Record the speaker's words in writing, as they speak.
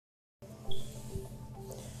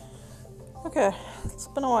Okay, it's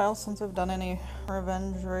been a while since I've done any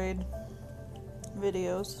revenge raid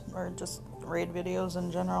videos, or just raid videos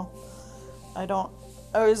in general. I don't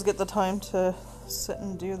always get the time to sit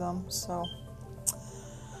and do them, so.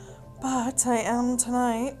 But I am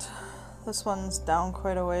tonight. This one's down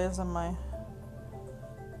quite a ways in my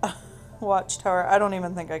watchtower. I don't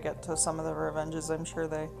even think I get to some of the revenges. I'm sure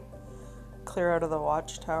they clear out of the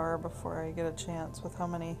watchtower before I get a chance with how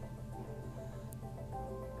many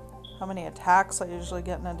attacks I usually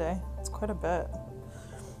get in a day. It's quite a bit.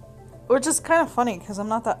 Which is kind of funny because I'm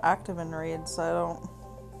not that active in raids, so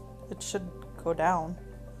it should go down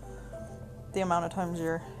the amount of times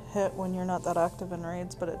you're hit when you're not that active in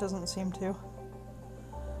raids, but it doesn't seem to.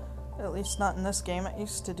 At least not in this game. It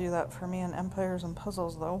used to do that for me in Empires and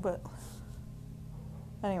Puzzles though, but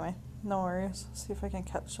anyway, no worries. See if I can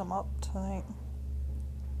catch them up tonight.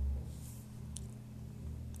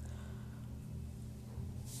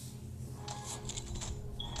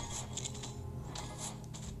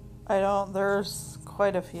 There's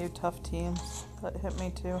quite a few tough teams that hit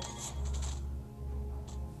me too.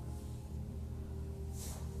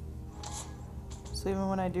 So even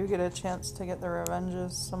when I do get a chance to get the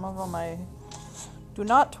revenges, some of them I do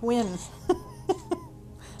not win.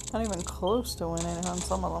 Not even close to winning on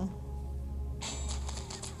some of them.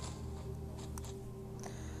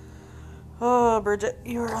 Oh, Bridget,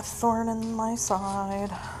 you're a thorn in my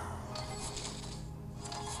side.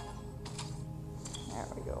 There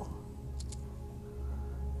we go.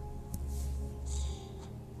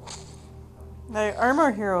 The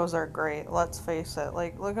armor heroes are great, let's face it.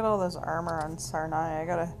 Like, look at all this armor on Sarnai. I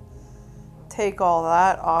gotta take all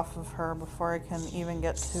that off of her before I can even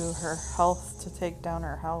get to her health to take down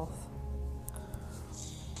her health.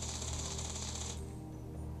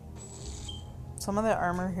 Some of the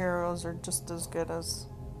armor heroes are just as good as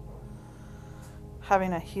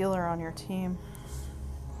having a healer on your team.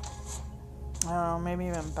 I don't know, maybe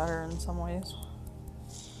even better in some ways.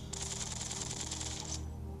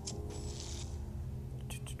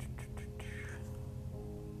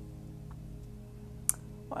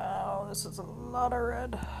 Wow, this is a lot of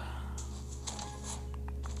red.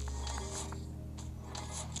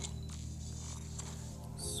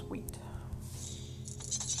 Sweet.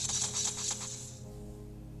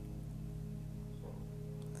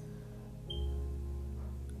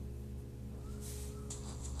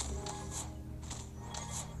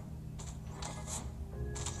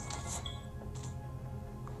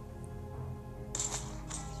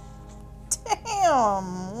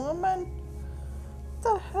 Damn, woman.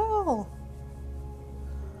 What the hell?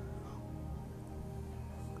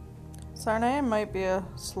 Sarnay might be a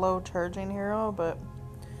slow charging hero, but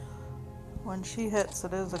when she hits,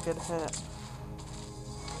 it is a good hit.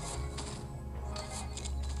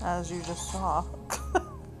 As you just saw.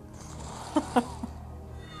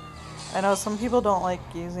 I know some people don't like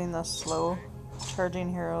using the slow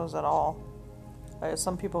charging heroes at all.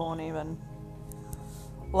 Some people won't even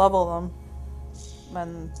level them,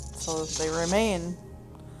 and so they remain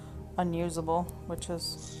unusable, which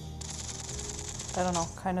is, I don't know,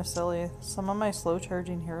 kind of silly. Some of my slow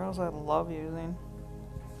charging heroes I love using.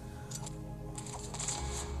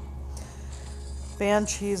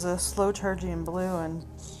 Banshee's a slow charging blue, and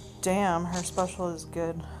damn, her special is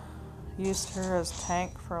good. Used her as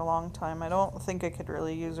tank for a long time. I don't think I could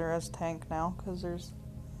really use her as tank now because there's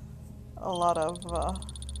a lot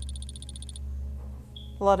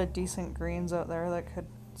of decent greens out there that could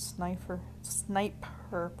snipe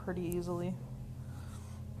her pretty easily.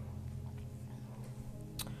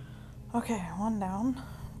 Okay, one down.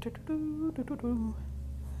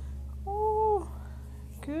 Oh,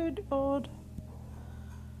 good old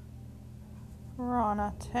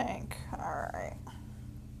Rana tank. Alright.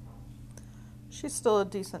 She's still a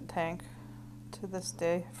decent tank to this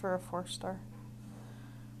day for a 4-star.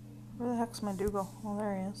 Where the heck's my Dougal? Oh,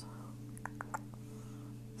 there he is.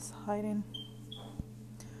 He's hiding.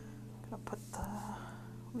 Gonna put the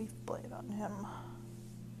leaf blade on him.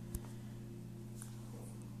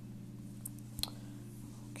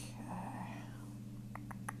 Okay.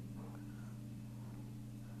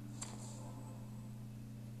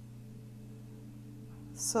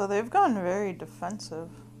 So they've gone very defensive.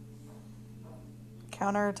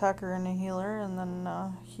 Counter-attacker and a healer, and then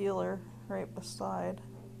a healer right beside.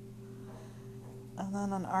 And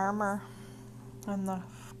then an armor in the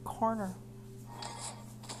corner.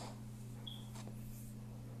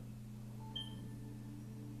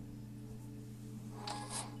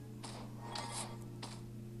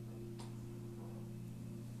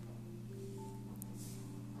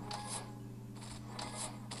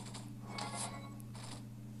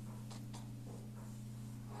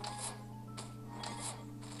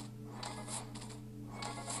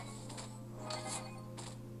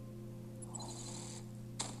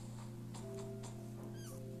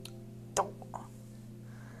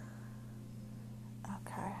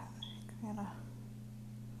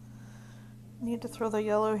 Need to throw the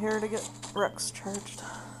yellow here to get Rex charged.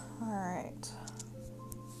 Alright.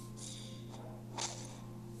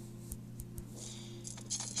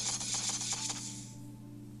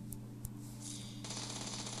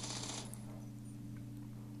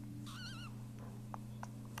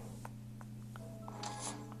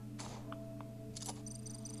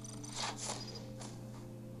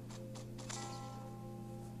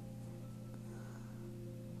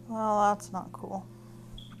 Well, that's not cool.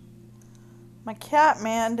 My cat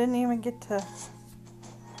man didn't even get to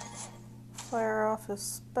fire off his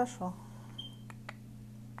special.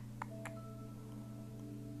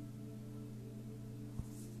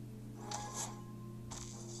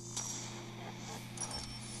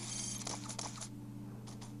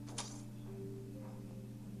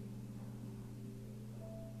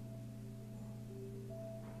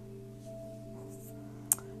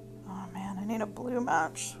 Oh man, I need a blue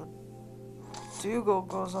match so Dougal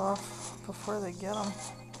goes off before they get him.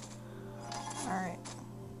 Alright.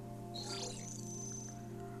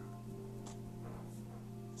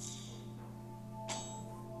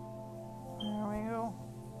 There we go.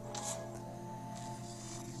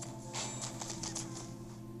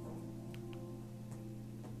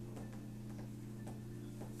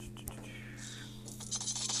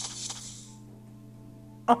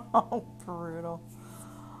 Oh, brutal.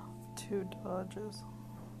 2 dodges.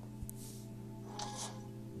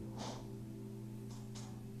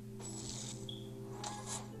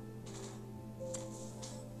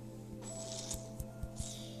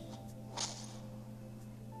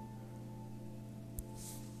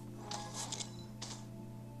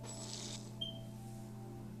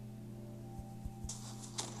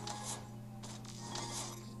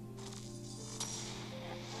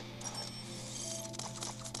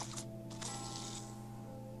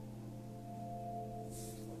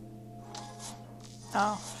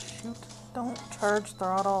 Oh, shoot. Don't charge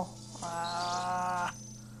throttle. Ah.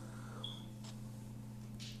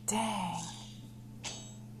 Dang.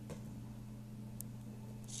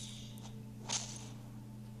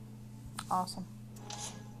 Awesome.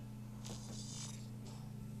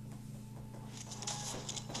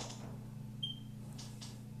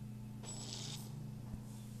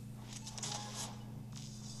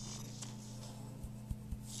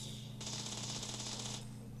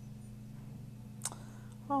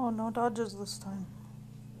 Oh, no dodges this time.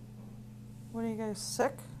 What are you guys,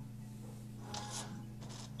 sick?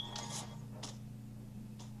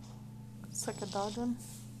 Sick of dodging?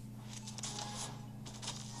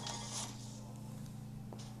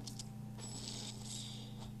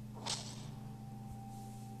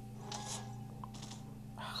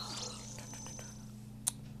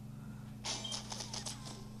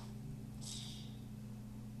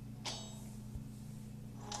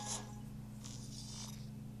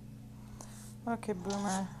 Okay,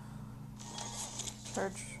 Boomer.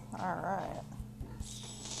 Charge. Alright.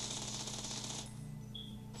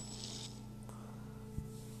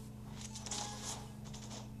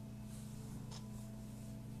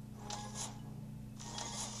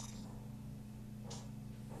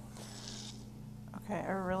 Okay,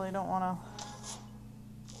 I really don't want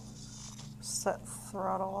to set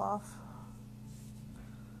throttle off.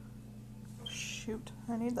 Shoot,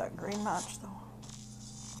 I need that green match though.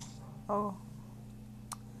 Oh.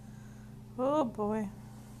 Oh boy.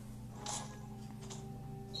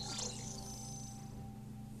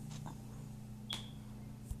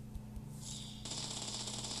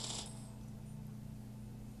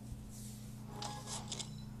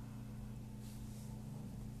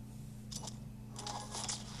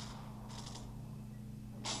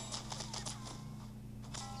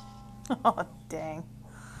 Oh, dang.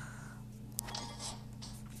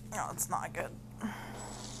 No, it's not good.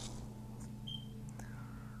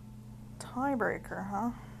 Tiebreaker,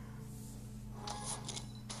 huh?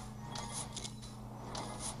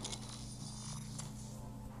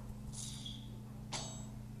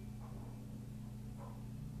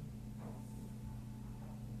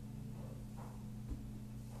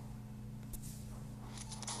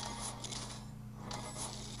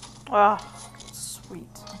 Ah, sweet.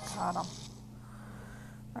 Got him.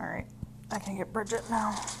 Alright, I can get Bridget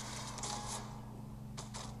now.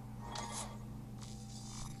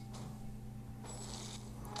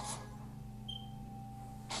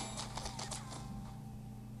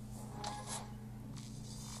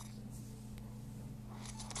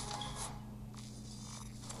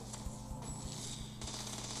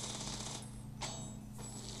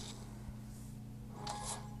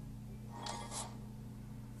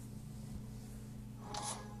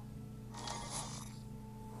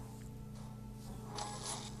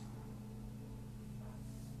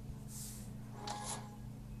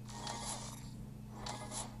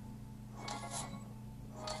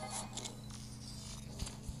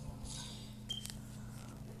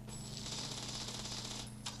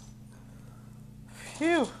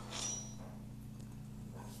 Phew.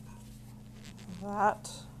 That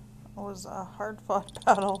was a hard-fought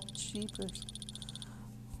battle. Jeepers.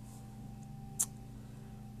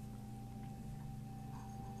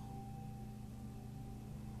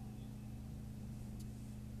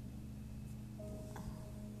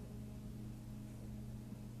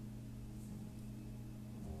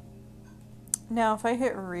 Now, if I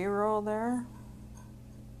hit reroll there,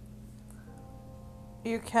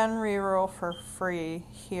 you can reroll for free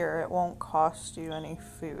here. It won't cost you any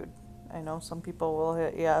food. I know some people will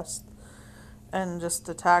hit yes and just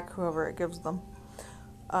attack whoever it gives them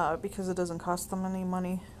because it doesn't cost them any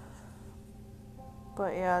money.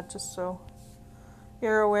 But yeah, just so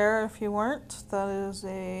you're aware, if you weren't, that is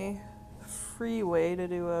a free way to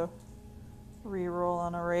do a reroll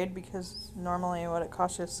on a raid, because normally what it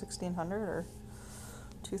costs you is 1,600 or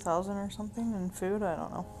 2,000 or something in food. I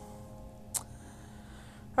don't know.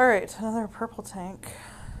 Alright, another purple tank.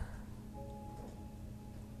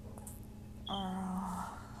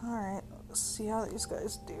 Alright, let's see how these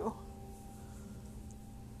guys do.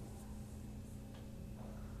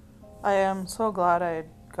 I am so glad I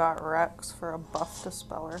got Rex for a buff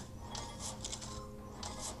dispeller.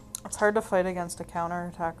 It's hard to fight against a counter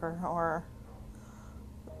attacker or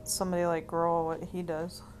somebody like Grohl, what he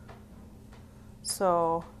does.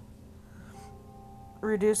 So,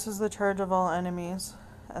 reduces the charge of all enemies,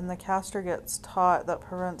 and the caster gets taught that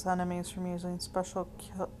prevents enemies from using special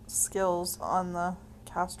skills on the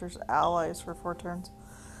caster's allies for 4 turns.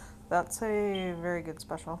 That's a very good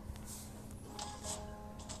special.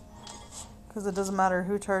 Because it doesn't matter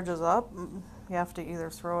who charges up, you have to either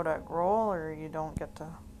throw it at Grohl or you don't get to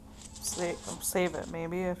save it,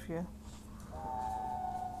 maybe, if you...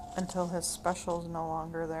 until his special's no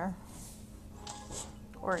longer there.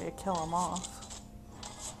 Or you kill him off.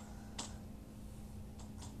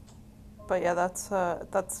 But yeah, that's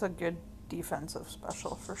a good defensive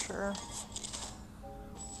special for sure.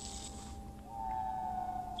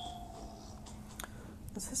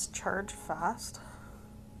 Is his charge fast?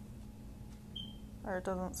 Or it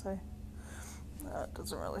doesn't say. It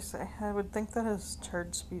doesn't really say. I would think that his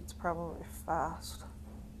charge speed's probably fast.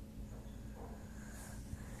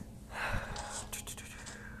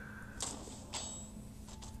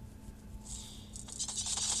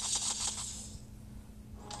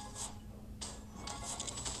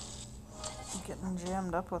 I'm getting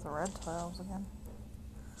jammed up with red tiles again.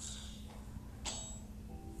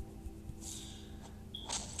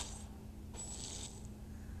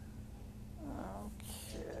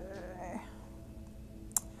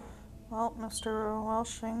 Well, Mr.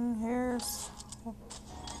 Welshing here's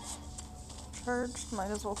charged.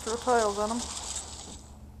 Might as well throw tiles at him.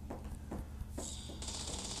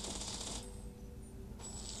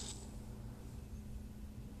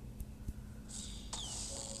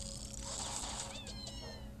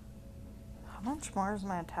 How much more is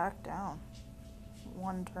my attack down?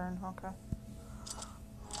 1 turn, okay.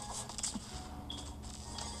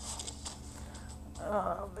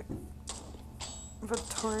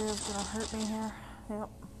 Victoria's gonna hurt me here. Yep,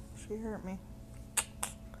 she hurt me.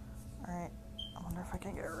 Alright, I wonder if I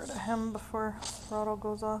can get rid of him before throttle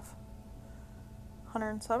goes off.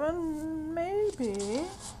 107? Maybe.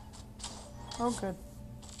 Oh, good.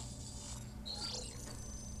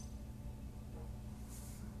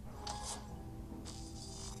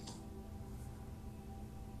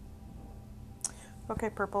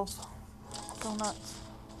 Okay, purples. Go nuts.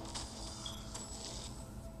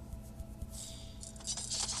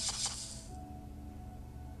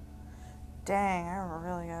 Dang, I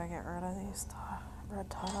really gotta get rid of these red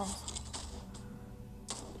tiles.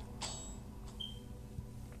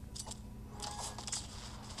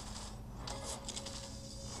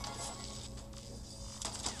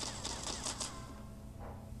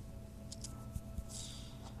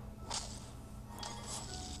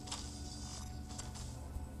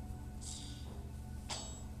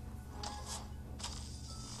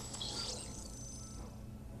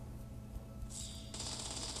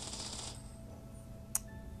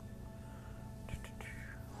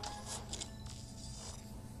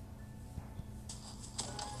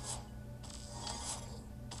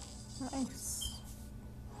 Nice.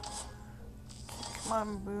 Come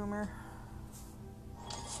on, Boomer.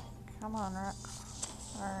 Come on, Rex.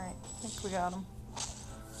 Alright, I think we got him.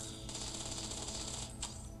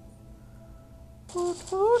 Hoot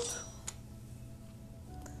hoot.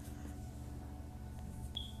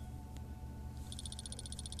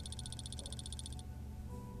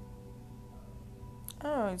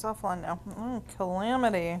 Oh, he's offline now.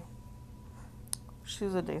 Calamity.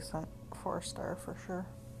 She's a decent 4-star for sure.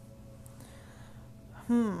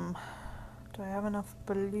 Do I have enough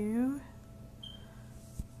blue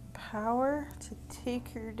power to take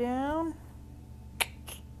her down?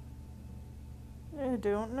 I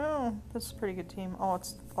don't know. This is a pretty good team. Oh,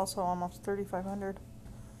 it's also almost 3,500.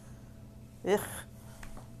 Ugh.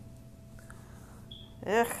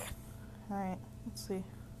 Ugh. Alright, let's see.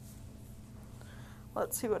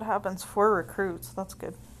 Let's see what happens. 4 recruits. That's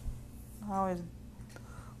good. Always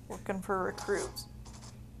looking for recruits.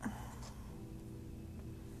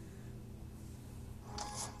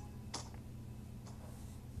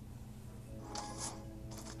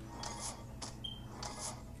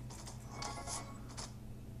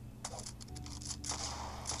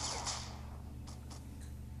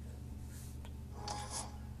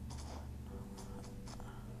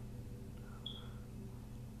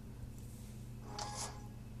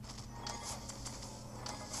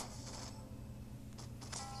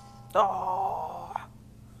 Oh.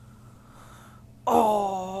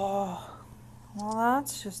 Oh. Well,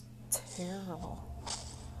 that's just terrible.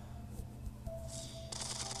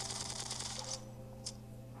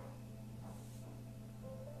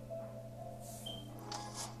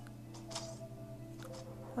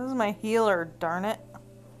 This is my healer, darn it.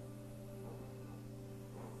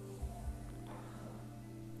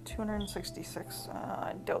 266.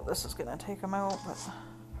 I doubt this is gonna take him out, but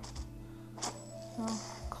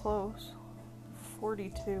close.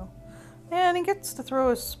 42. And he gets to throw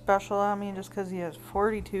his special at me just because he has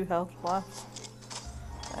 42 health left.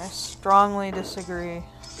 I strongly disagree.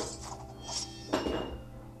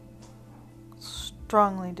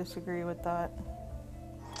 Strongly disagree with that.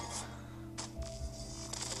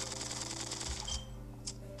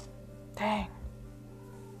 Dang.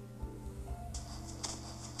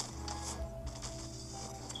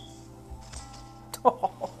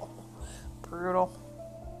 Oh, brutal.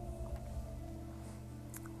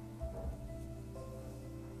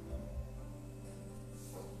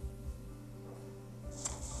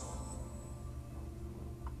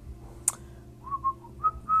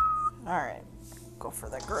 Alright, go for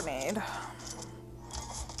the grenade.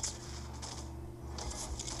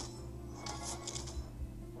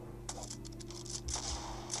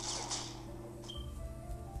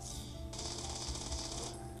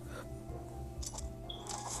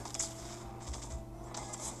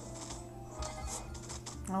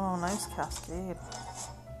 Oh, nice cascade.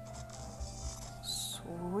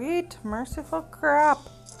 Sweet, merciful crap.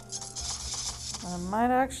 I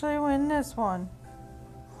might actually win this one.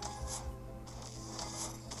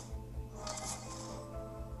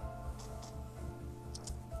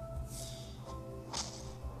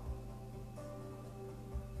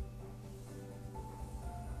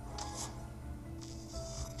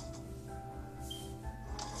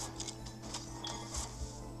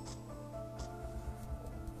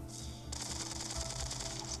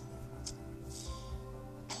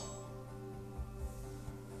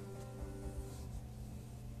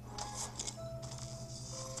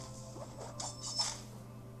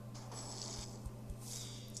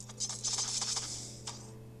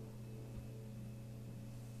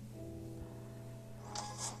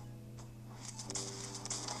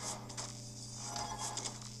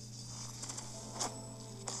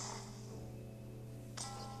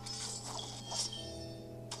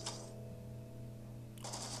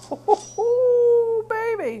 Oh,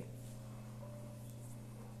 baby.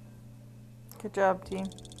 Good job, team.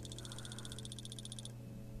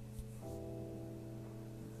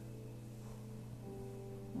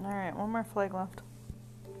 Alright, one more flag left.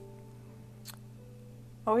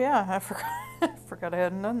 Oh yeah, I forgot I forgot I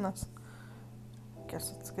hadn't done this.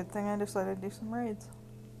 Guess it's a good thing I decided to do some raids.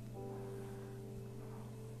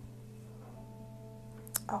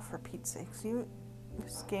 Oh, for Pete's sakes,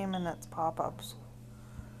 this game and its pop-ups.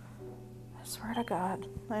 I swear to God.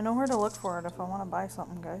 I know where to look for it if I want to buy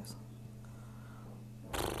something, guys.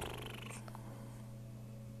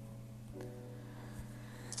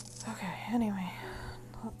 Okay, anyway,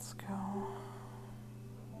 let's go.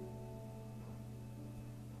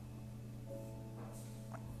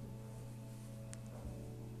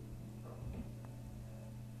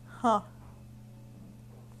 Huh.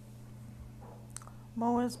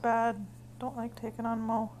 Mo is bad. Don't like taking on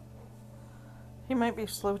Mo. He might be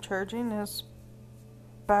slow charging. His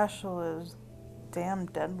special is damn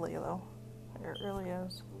deadly, though. It really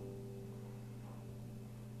is.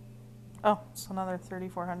 Oh, it's another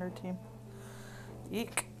 3,400 team.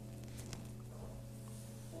 Eek.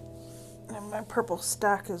 And my purple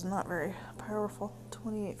stack is not very powerful.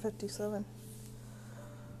 2857.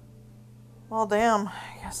 Well, damn.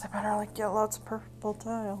 I guess I better get lots of purple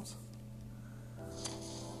tiles.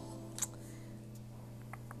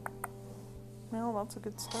 Well, that's a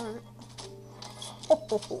good start.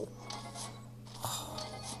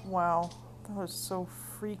 Wow, that was so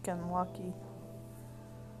freaking lucky.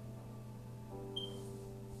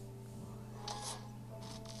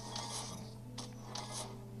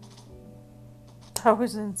 That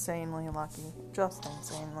was insanely lucky. Just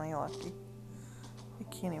insanely lucky. I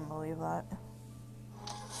can't even believe that.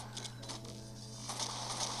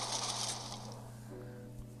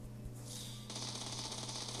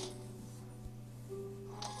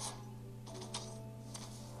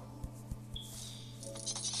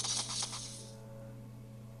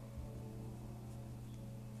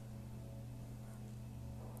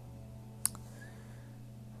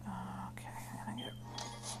 Okay, I'm gonna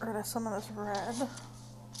get rid of some of this red.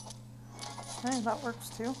 Hey, that works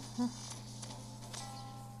too.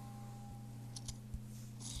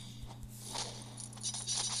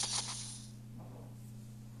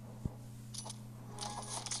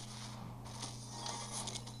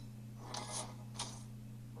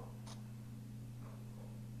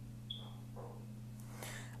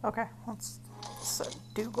 Okay, let's set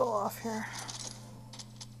Dougal off here.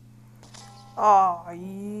 Oh,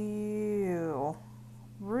 you.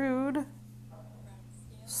 Rude.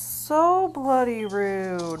 So bloody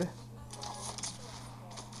rude.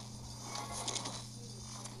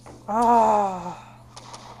 Ah.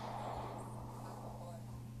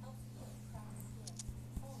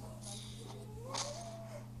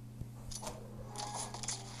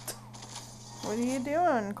 What are you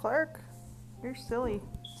doing, Clark? You're silly.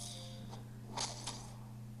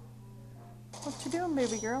 What you doing,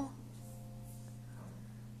 baby girl?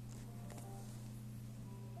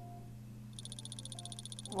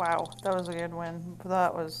 Wow, that was a good win.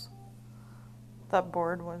 That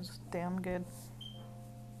board was damn good.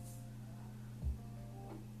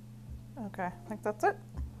 Okay, I think that's it.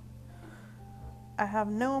 I have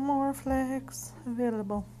no more flags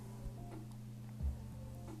available.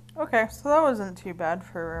 Okay, so that wasn't too bad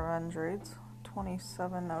for revenge raids.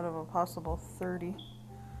 27 out of a possible 30.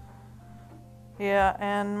 Yeah,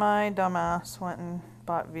 and my dumbass went and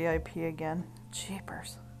bought VIP again.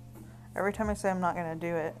 Jeepers. Every time I say I'm not going to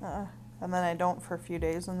do it, and then I don't for a few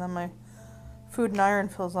days, and then my food and iron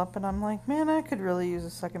fills up, and I'm like, man, I could really use a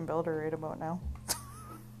second builder right about now.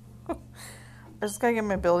 I just gotta get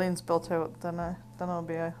my buildings built out, then I'll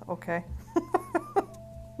be okay.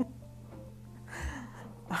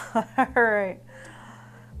 Alright.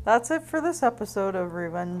 That's it for this episode of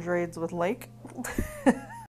Revenge Raids with Lake.